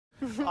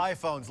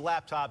iPhones,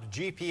 laptops,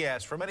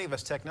 GPS. For many of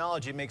us,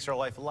 technology makes our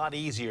life a lot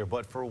easier.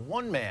 But for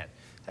one man,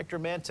 Hector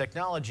Mann,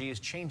 technology is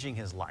changing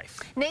his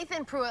life.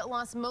 Nathan Pruitt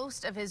lost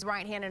most of his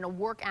right hand in a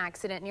work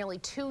accident nearly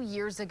 2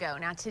 years ago.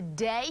 Now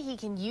today he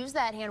can use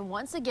that hand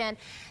once again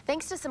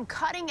thanks to some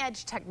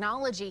cutting-edge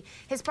technology.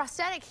 His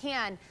prosthetic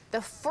hand,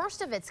 the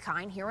first of its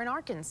kind here in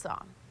Arkansas.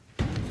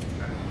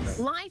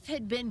 Life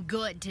had been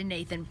good to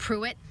Nathan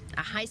Pruitt,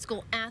 a high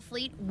school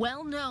athlete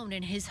well known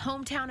in his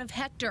hometown of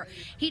Hector.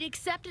 He'd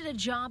accepted a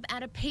job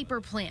at a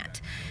paper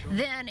plant.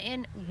 Then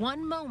in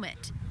one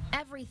moment,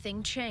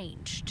 everything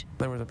changed.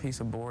 There was a piece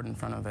of board in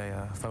front of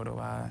a photo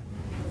eye,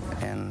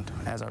 and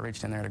as I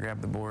reached in there to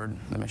grab the board,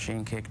 the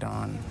machine kicked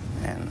on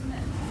and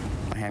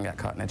my hand got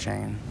caught in a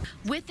chain.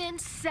 Within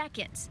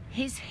seconds,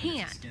 his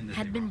hand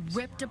had been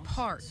ripped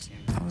apart.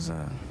 I was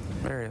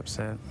very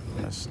upset.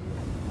 Just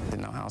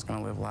didn't know how I was going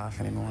to live life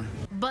anymore.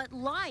 But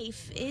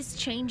life is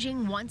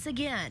changing once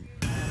again.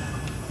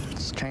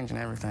 It's changing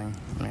everything.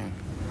 I mean,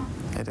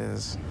 it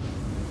is.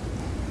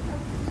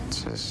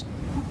 It's just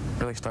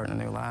really starting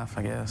a new life,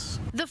 I guess.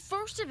 The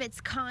first of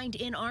its kind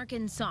in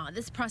Arkansas,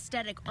 this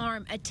prosthetic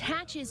arm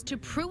attaches to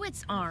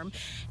Pruitt's arm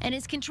and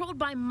is controlled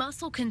by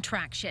muscle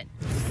contraction.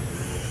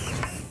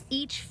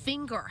 Each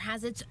finger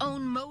has its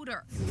own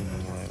motor.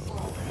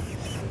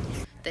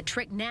 The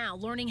trick now,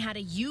 learning how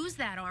to use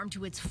that arm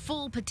to its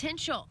full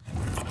potential.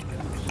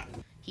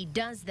 He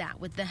does that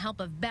with the help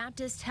of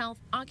Baptist Health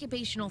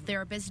occupational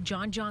therapist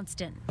John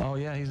Johnston. Oh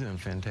yeah, he's doing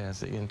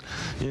fantastic, and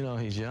you know,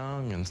 he's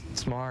young and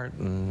smart,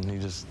 and he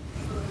just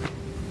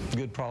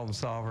good problem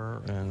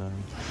solver, and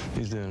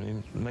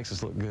he makes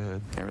us look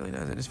good. It really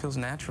does. It just feels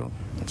natural.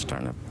 It's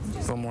starting to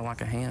feel more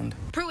like a hand.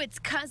 Pruitt's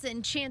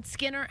cousin, Chance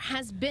Skinner,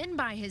 has been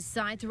by his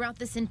side throughout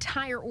this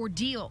entire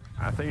ordeal.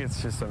 I think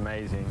it's just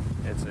amazing.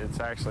 It's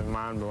actually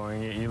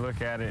mind-blowing. You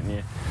look at it and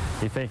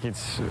you think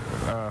it's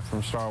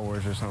from Star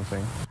Wars or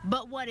something.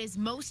 But what is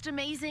most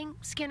amazing,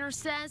 Skinner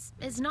says,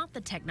 is not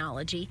the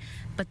technology,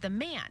 but the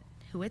man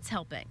who it's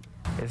helping.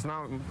 It's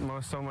not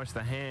so much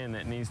the hand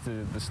that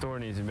the store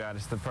needs to be out,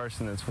 it's the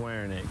person that's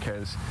wearing it,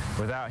 because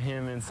without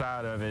him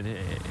inside of it,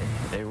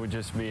 it would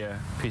just be a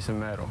piece of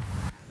metal.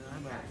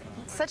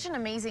 Such an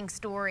amazing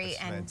story.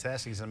 That's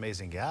fantastic. He's an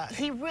amazing guy.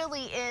 He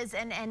really is,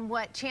 and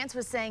what Chance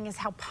was saying is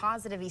how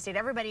positive he stayed.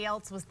 Everybody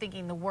else was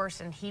thinking the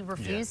worst, and he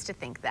refused to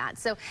think that.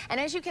 So,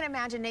 and as you can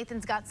imagine,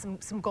 Nathan's got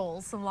some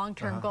goals, some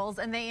long-term goals,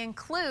 and they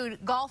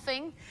include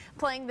golfing,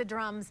 playing the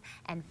drums,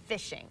 and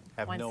fishing.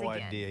 I have no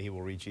idea he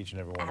will reach each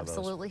and every one of those.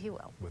 Absolutely he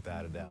will.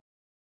 Without a doubt.